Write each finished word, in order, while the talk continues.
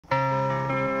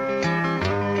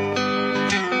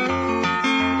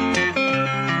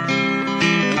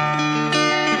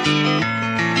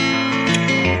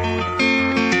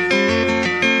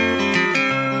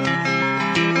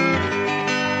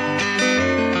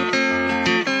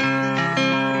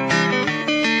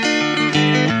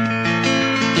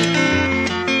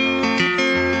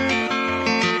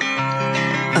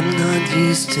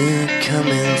to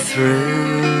coming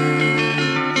through,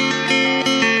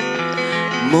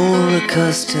 more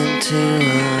accustomed to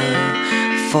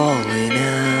falling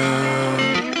out.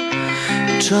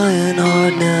 I'm trying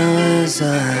hard now as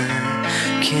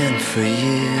I can for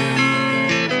you,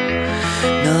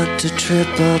 not to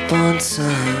trip up on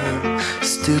some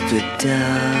stupid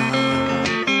doubt.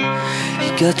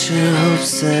 You got your hopes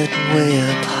set way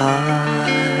up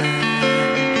high,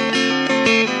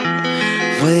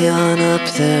 way on up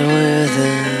there where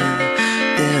the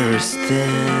air is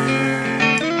thin.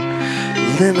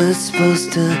 Limit's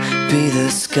supposed to be the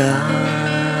sky.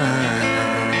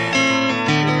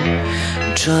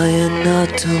 I'm trying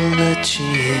not to let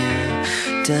you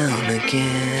down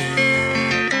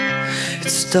again.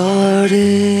 It's starting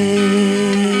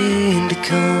to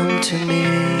come to me.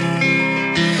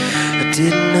 I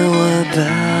didn't know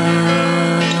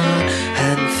about,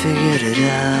 hadn't figured it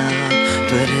out,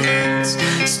 but it's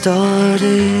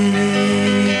starting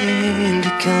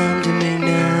to come to me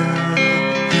now.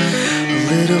 A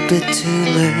little bit too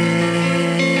late.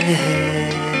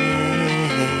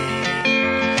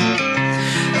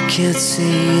 I can't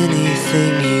see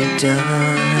anything you've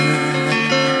done,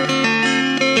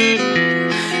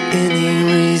 any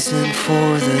reason for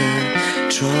the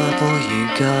trouble you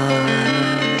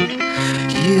got.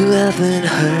 You haven't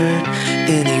hurt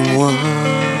anyone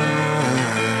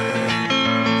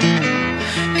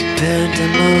compared to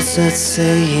most that's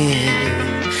saying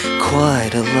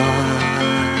quite a lot.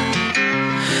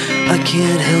 I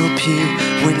can't help you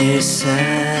when you're sad.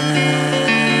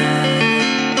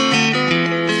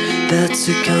 That's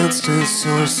a constant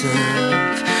source of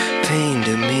pain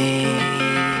to me,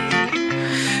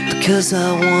 because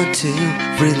I want to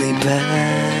really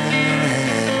bad.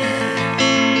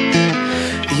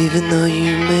 Even though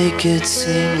you make it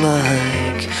seem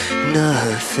like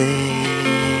nothing,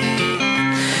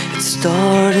 it's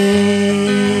starting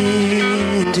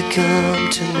to come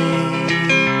to me.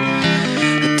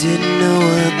 I didn't know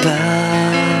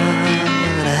about,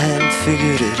 I hadn't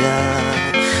figured it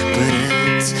out, but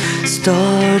it's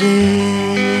starting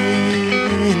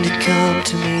to come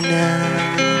to me now.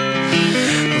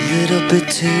 A little bit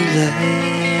too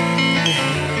late.